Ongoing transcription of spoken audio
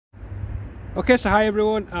Okay, so hi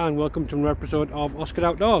everyone and welcome to another episode of Oscar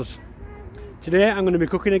Outdoors. Today I'm going to be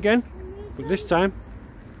cooking again, but this time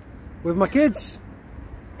with my kids.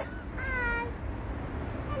 Hi.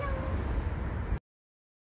 Hello.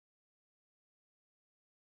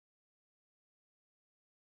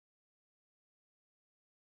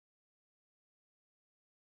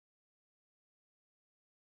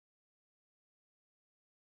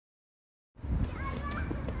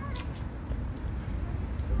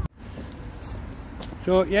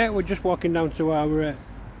 So yeah, we're just walking down to our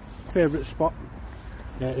favourite spot.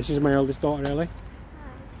 This is my eldest daughter Ellie.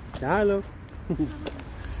 Hi love.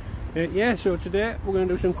 Yeah, so today we're going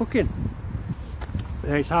to do some cooking.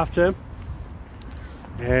 It's half term.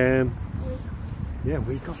 Yeah,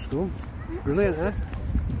 week off school. Brilliant, eh?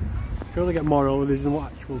 Sure they get more holidays than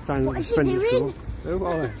what actual time that they spend in school. Oh,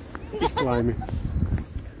 what are they? Just climbing.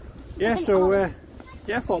 Yeah, so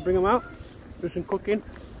yeah, I thought I'd bring them out, do some cooking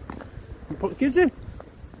and put the kids in.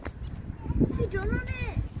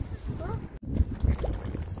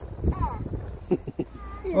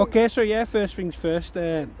 Okay, so yeah, first things first.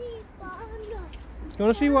 You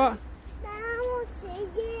want to see what?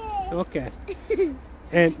 Okay.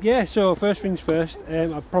 Yeah, so first things first.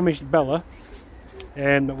 I promised Bella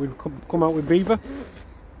that we'd come out with Beaver.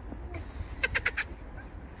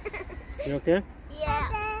 You okay?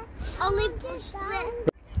 Yeah.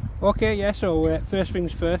 Okay, yeah. So first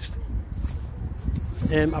things first.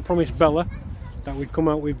 I promised Bella that we'd come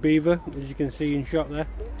out with Beaver, as you can see in shot there.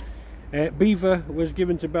 Beaver was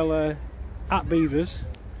given to Bella at Beavers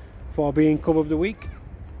for being Cub of the Week.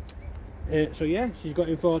 So yeah, she's got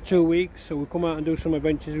him for 2 weeks, so we'll come out and do some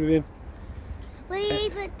adventures with him. We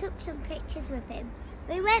even took some pictures with him.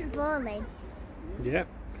 We went bowling. Yeah,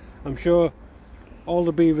 I'm sure all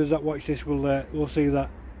the Beavers that watch this will see that.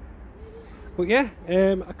 But yeah,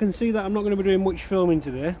 I can see that I'm not going to be doing much filming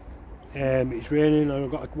today. It's raining and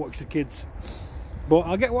I've got to watch the kids. But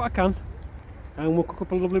I'll get what I can and we'll cook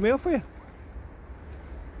up a lovely meal for you.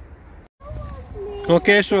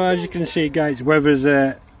 Okay, so as you can see guys, weather's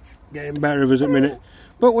getting better of us at the minute,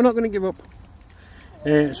 but we're not going to give up.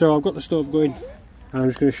 So I've got the stove going and I'm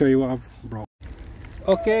just going to show you what I've brought.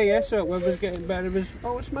 Okay, yeah, so weather's getting better of us.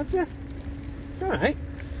 Oh, what's the matter? It's alright.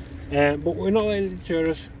 But we're not letting it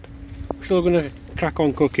deter us. We're still going to crack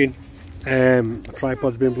on cooking. The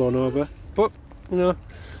tripod's been blown over, but you know,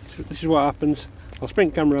 this is what happens. I'll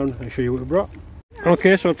spin camera on and show you what we brought.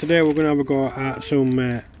 Okay, so today we're going to have a go at some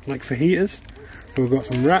like fajitas. So we've got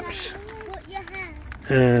some wraps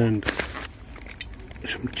and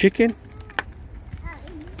some chicken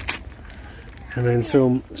and then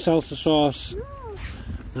some salsa sauce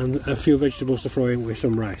and a few vegetables to throw in with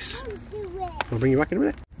some rice. I'll bring you back in a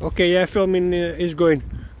minute. Okay, yeah, filming is going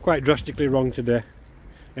quite drastically wrong today.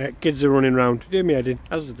 Kids are running around, doing me head in,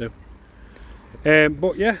 as they do.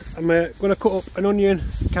 But yeah, I'm going to cut up an onion,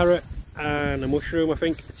 carrot and a mushroom, I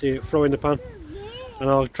think, to throw in the pan. And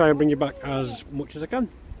I'll try and bring you back as much as I can.